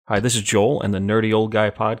Hi, this is Joel and the Nerdy Old Guy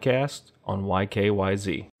podcast on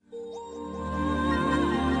YKYZ.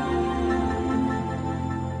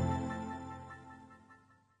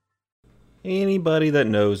 Anybody that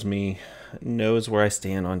knows me knows where I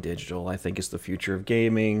stand on digital. I think it's the future of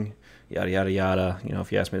gaming, yada, yada, yada. You know,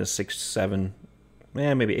 if you asked me this 6, 7,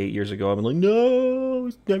 maybe 8 years ago, I've been like, no,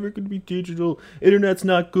 it's never going to be digital. Internet's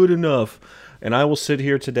not good enough. And I will sit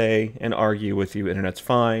here today and argue with you, internet's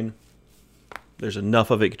fine. There's enough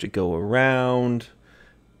of it to go around.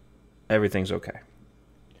 Everything's okay.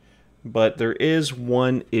 But there is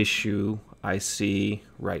one issue I see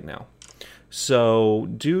right now. So,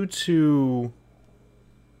 due to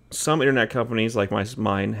some internet companies, like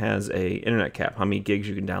mine has a internet cap, how many gigs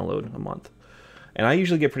you can download a month. And I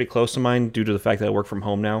usually get pretty close to mine due to the fact that I work from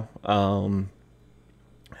home now.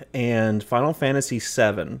 And Final Fantasy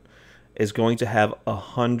VII is going to have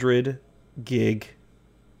 100 gig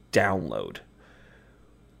download.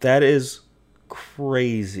 That is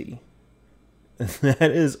crazy. That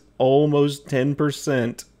is almost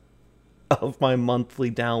 10% of my monthly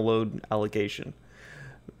download allocation.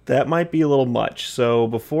 That might be a little much. So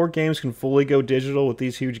before games can fully go digital with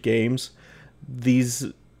these huge games, these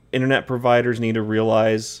internet providers need to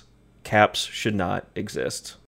realize caps should not exist.